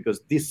course,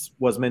 because this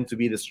was meant to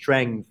be the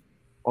strength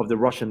of the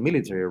Russian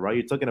military, right?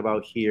 You're talking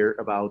about here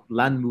about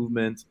land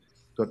movement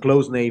to a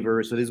close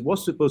neighbor. So this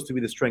was supposed to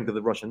be the strength of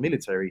the Russian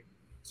military.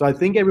 So I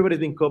think everybody's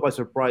been caught by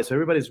surprise. So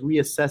everybody's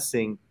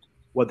reassessing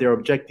what their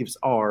objectives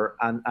are.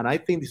 And I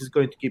think this is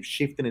going to keep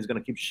shifting. It's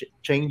going to keep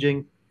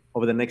changing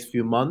over the next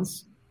few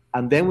months.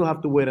 And then we'll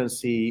have to wait and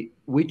see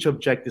which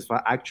objectives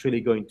are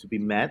actually going to be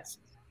met.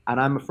 And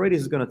I'm afraid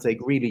this is going to take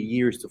really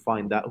years to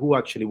find out who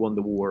actually won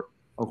the war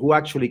or who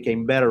actually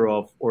came better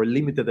off or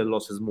limited the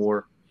losses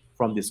more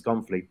from this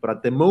conflict. But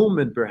at the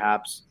moment,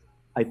 perhaps,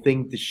 I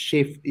think the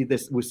shift,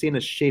 we're seeing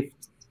a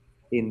shift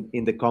in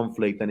the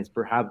conflict, and it's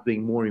perhaps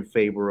being more in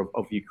favor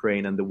of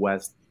Ukraine and the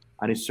West.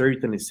 And it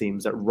certainly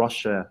seems that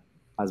Russia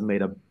has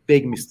made a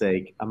big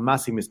mistake, a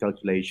massive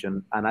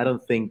miscalculation, and I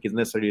don't think is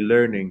necessarily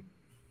learning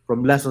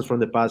from lessons from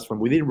the past from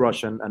within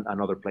Russia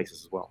and other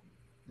places as well.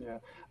 Yeah,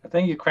 I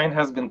think Ukraine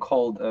has been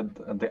called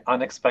the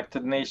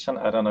unexpected nation.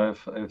 I don't know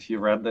if you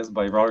read this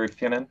by Rory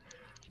Finnan,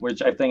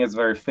 which I think is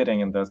very fitting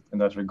in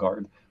that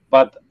regard.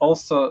 But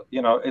also,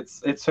 it's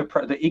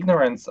the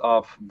ignorance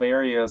of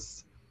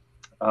various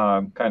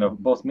kind of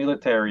both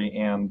military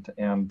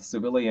and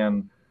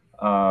civilian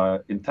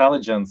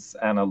intelligence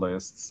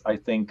analysts, I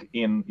think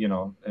in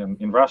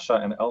Russia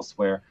and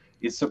elsewhere,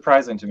 is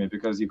surprising to me,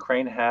 because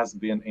Ukraine has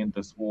been in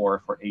this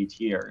war for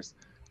 8 years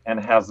and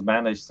has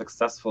managed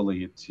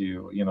successfully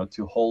to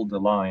hold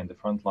the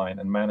front line,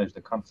 and manage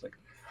the conflict.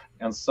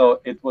 And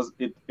so it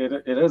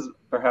is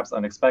perhaps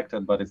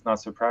unexpected, but it's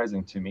not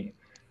surprising to me.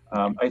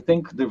 I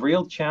think the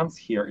real chance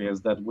here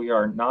is that we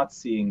are not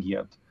seeing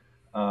yet,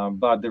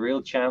 but the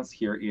real chance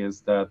here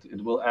is that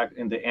it will act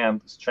in the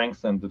end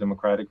strengthen the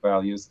democratic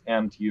values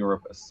and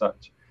Europe as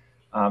such.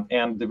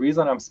 And the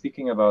reason I'm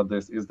speaking about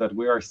this is that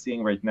we are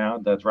seeing right now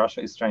that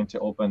Russia is trying to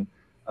open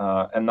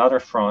another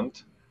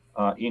front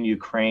in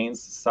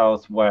Ukraine's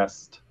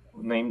southwest,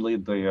 namely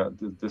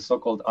the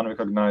so-called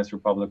unrecognized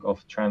Republic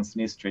of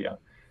Transnistria.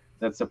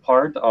 That's a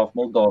part of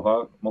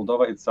Moldova.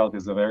 Moldova itself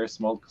is a very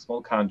small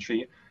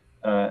country,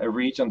 a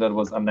region that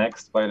was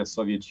annexed by the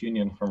Soviet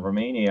Union from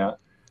Romania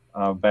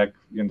back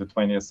in the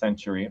 20th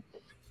century.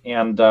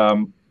 And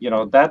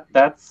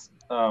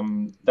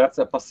that's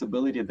a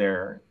possibility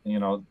there,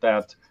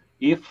 that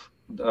if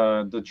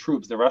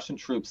the Russian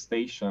troops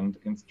stationed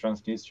in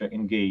Transnistria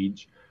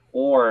engage,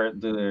 or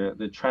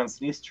the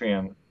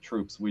Transnistrian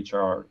troops, which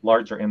are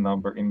larger in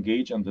number,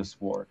 engage in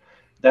this war,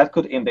 that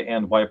could in the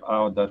end wipe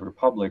out that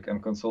republic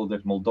and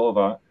consolidate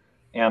Moldova,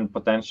 and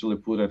potentially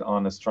put it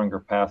on a stronger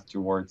path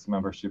towards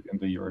membership in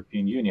the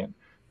European Union.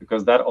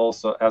 Because that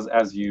also,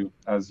 as you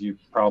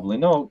probably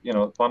know,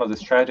 one of the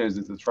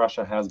strategies that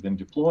Russia has been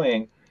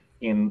deploying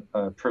in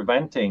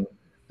preventing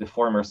the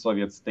former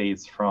Soviet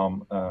states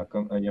from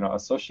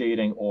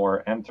associating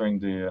or entering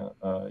the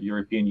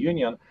European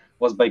Union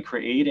was by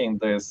creating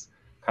this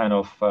kind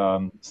of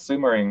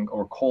simmering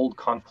or cold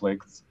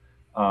conflicts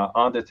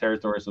on the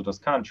territories of those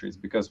countries.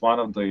 Because one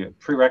of the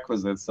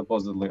prerequisites,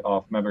 supposedly,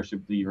 of membership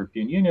of the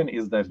European Union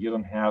is that you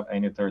don't have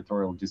any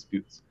territorial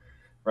disputes,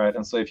 right?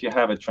 And so if you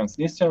have a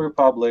Transnistrian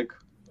Republic,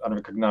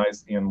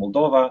 unrecognized, in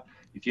Moldova,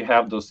 if you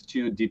have those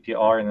two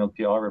DPR and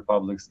LPR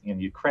republics in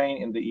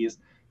Ukraine in the east,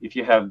 if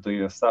you have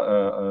the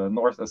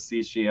North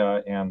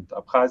Ossetia and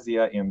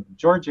Abkhazia in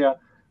Georgia,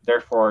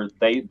 therefore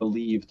they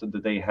believed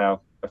that they have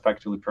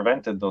effectively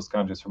prevented those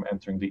countries from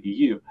entering the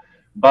EU.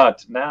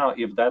 But now,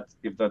 if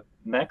that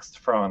next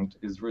front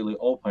is really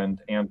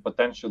opened and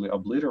potentially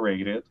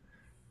obliterated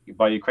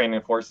by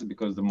Ukrainian forces,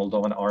 because the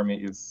Moldovan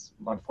army is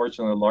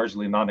unfortunately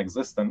largely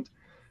non-existent,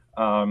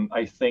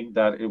 I think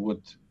that it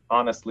would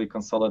honestly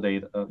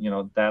consolidate,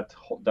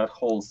 that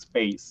whole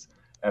space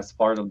as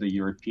part of the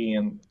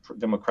European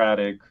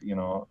democratic,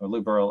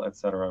 liberal,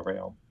 etc.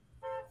 realm.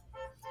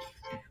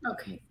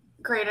 Okay,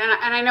 great.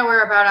 And I know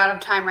we're about out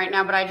of time right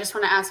now, but I just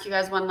want to ask you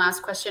guys one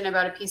last question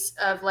about a piece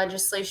of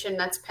legislation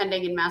that's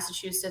pending in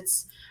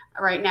Massachusetts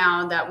right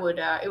now that would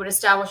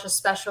establish a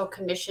special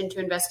commission to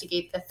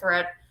investigate the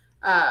threat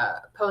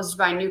posed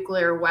by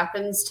nuclear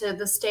weapons to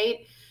the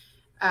state.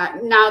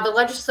 Now, the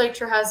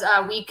legislature has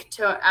a week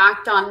to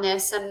act on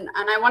this, and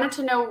I wanted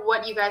to know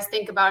what you guys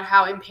think about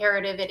how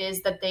imperative it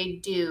is that they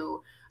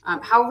do.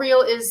 How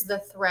real is the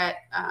threat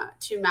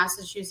to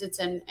Massachusetts,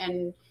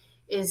 and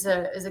is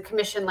a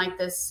commission like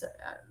this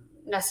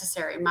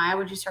necessary? Maya,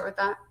 would you start with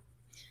that?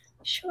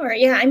 Sure.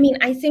 Yeah. I mean,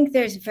 I think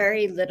there's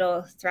very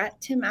little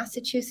threat to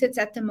Massachusetts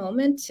at the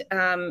moment.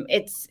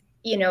 It's,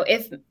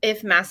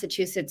 if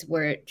Massachusetts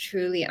were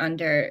truly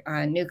under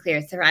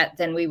nuclear threat,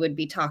 then we would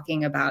be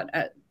talking about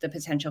the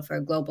potential for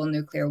a global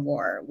nuclear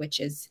war, which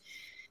is,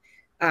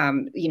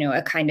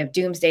 a kind of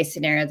doomsday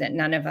scenario that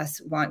none of us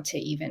want to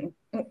even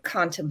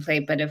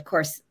contemplate. But of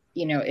course,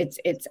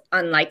 it's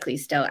unlikely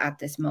still at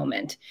this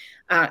moment.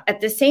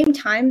 At the same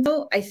time,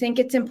 though, I think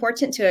it's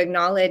important to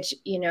acknowledge,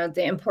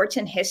 the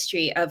important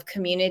history of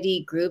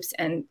community groups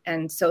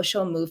and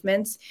social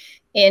movements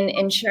in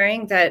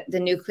ensuring that the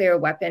nuclear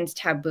weapons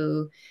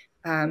taboo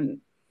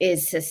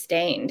is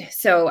sustained.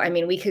 So, I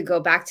mean, we could go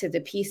back to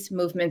the peace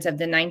movements of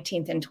the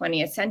 19th and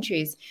 20th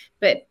centuries,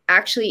 but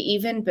actually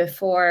even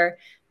before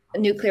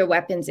nuclear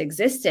weapons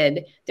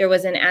existed, there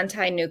was an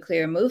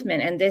anti-nuclear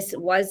movement, and this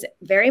was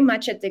very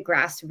much at the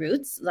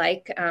grassroots,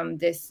 like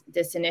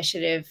this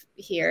initiative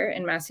here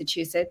in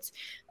Massachusetts,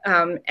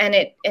 and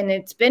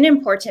it's been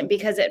important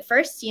because at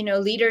first,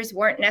 leaders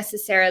weren't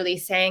necessarily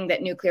saying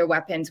that nuclear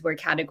weapons were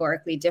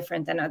categorically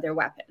different than other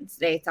weapons.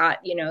 They thought,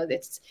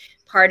 that's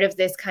part of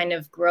this kind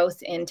of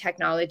growth in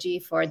technology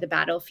for the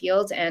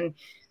battlefield, and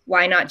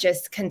why not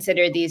just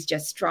consider these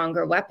just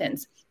stronger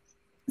weapons?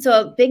 So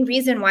a big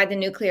reason why the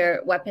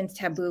nuclear weapons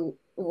taboo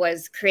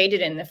was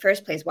created in the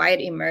first place, why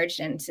it emerged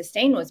and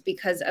sustained, was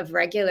because of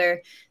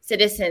regular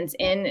citizens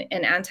in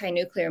an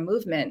anti-nuclear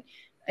movement,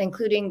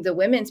 including the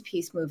women's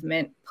peace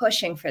movement,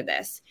 pushing for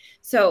this.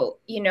 So,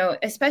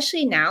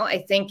 especially now,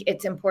 I think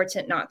it's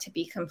important not to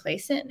be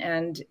complacent,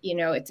 and,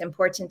 it's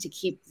important to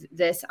keep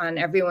this on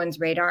everyone's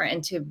radar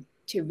and to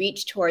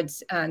reach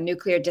towards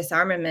nuclear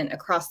disarmament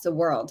across the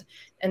world.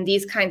 And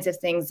these kinds of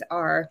things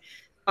are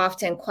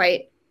often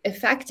quite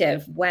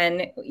effective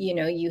when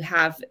you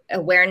have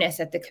awareness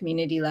at the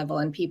community level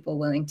and people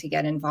willing to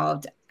get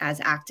involved as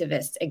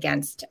activists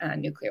against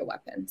nuclear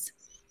weapons.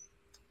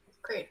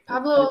 Great.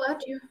 Pablo, I'll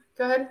let you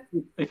go ahead.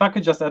 If I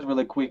could just add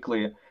really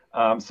quickly,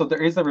 so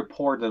there is a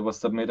report that was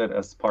submitted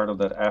as part of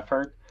that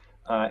effort,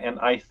 and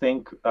I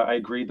think I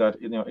agree that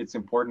it's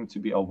important to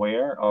be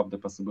aware of the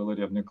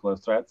possibility of nuclear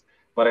threats,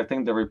 but I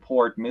think the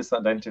report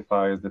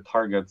misidentifies the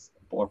targets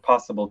or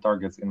possible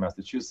targets in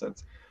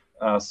Massachusetts.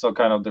 So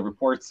kind of the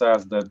report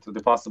says that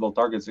the possible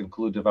targets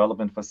include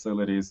development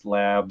facilities,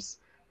 labs,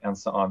 and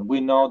so on. We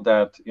know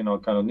that,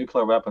 kind of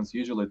nuclear weapons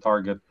usually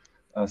target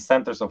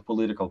centers of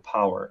political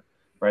power,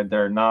 right?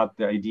 The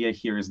idea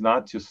here is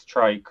not to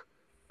strike,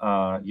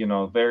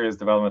 various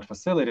development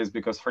facilities,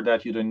 because for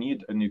that, you don't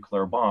need a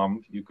nuclear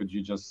bomb. You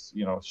just,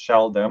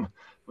 shell them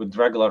with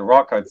regular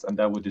rockets and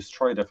that would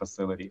destroy the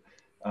facility.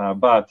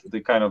 But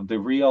the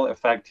real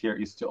effect here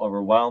is to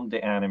overwhelm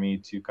the enemy,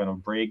 to kind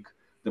of break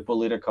the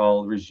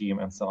political regime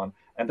and so on.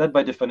 And that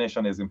by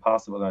definition is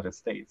impossible in the United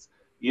States.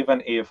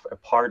 Even if a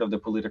part of the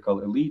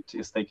political elite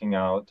is taking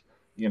out,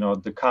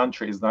 the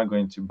country is not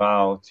going to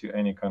bow to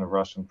any kind of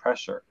Russian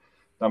pressure.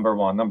 Number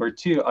one. Number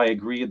two, I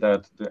agree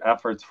that the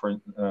efforts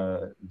for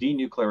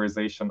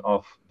denuclearization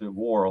of the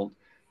world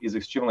is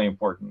extremely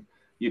important.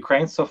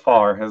 Ukraine so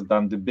far has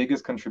done the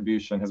biggest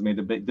contribution, has made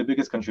the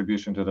biggest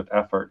contribution to that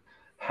effort,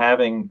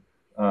 having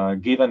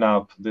given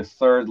up the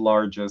third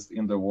largest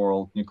in the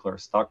world nuclear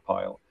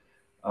stockpile.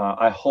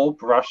 I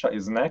hope Russia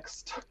is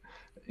next,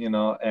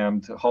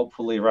 and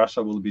hopefully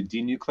Russia will be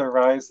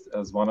denuclearized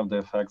as one of the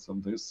effects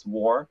of this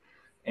war,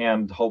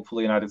 and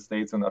hopefully United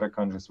States and other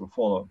countries will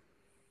follow.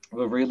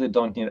 We really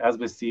don't need, as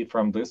we see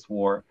from this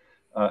war,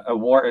 a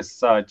war as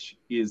such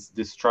is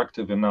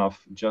destructive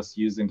enough just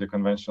using the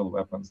conventional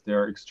weapons.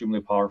 They're extremely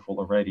powerful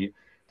already.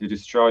 They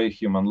destroy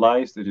human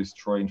lives, they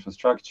destroy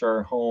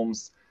infrastructure,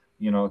 homes,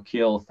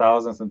 kill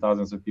thousands and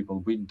thousands of people.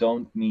 We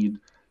don't need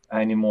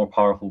any more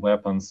powerful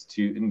weapons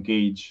to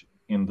engage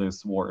in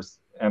these wars.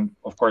 And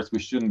of course, we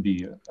shouldn't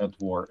be at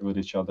war with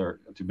each other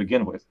to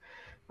begin with,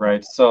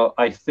 right? So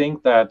I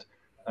think that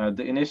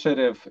the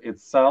initiative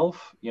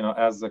itself,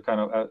 as a kind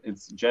of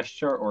its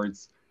gesture or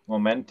its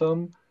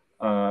momentum,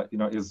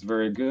 is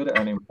very good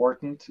and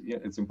important.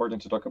 It's important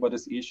to talk about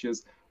these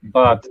issues,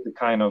 but the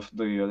kind of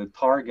the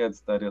targets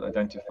that it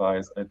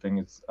identifies, I think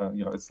it's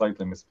it's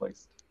slightly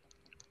misplaced.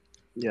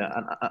 Yeah,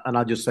 and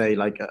I'll just say,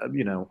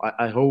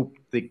 I hope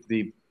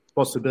the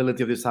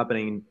possibility of this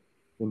happening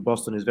in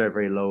Boston is very,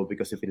 very low,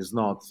 because if it is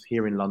not,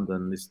 here in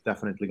London, it's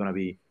definitely going to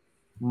be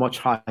much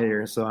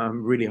higher. So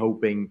I'm really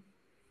hoping,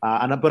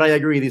 but I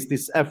agree,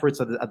 these efforts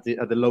at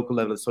the local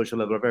level, the social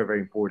level, are very, very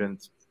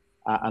important,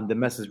 and the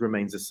message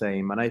remains the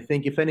same. And I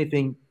think if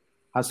anything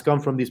has come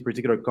from this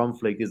particular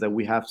conflict is that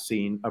we have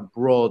seen a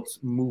broad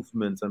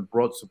movement and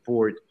broad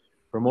support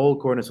from all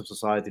corners of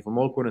society, from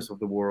all corners of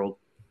the world,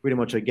 pretty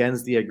much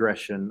against the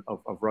aggression of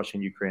Russia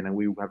and Ukraine. And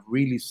we have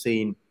really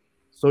seen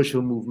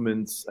social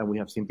movements, and we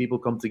have seen people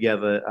come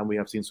together, and we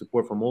have seen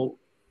support from all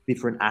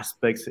different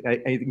aspects,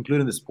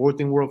 including the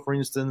sporting world, for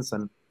instance,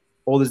 and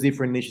all these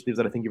different initiatives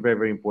that I think are very,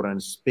 very important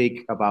and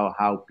speak about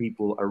how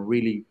people are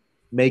really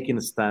making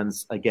a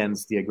stance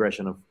against the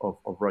aggression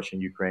of Russia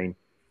and Ukraine.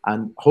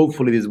 And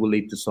hopefully this will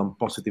lead to some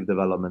positive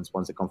developments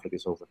once the conflict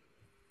is over.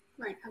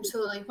 Right,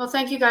 absolutely. Well,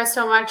 thank you guys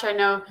so much. I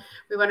know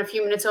we went a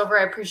few minutes over.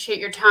 I appreciate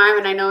your time,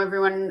 and I know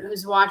everyone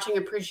who's watching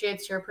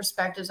appreciates your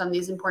perspectives on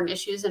these important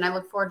issues, and I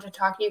look forward to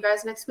talking to you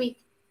guys next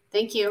week.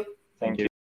 Thank you. Thank you.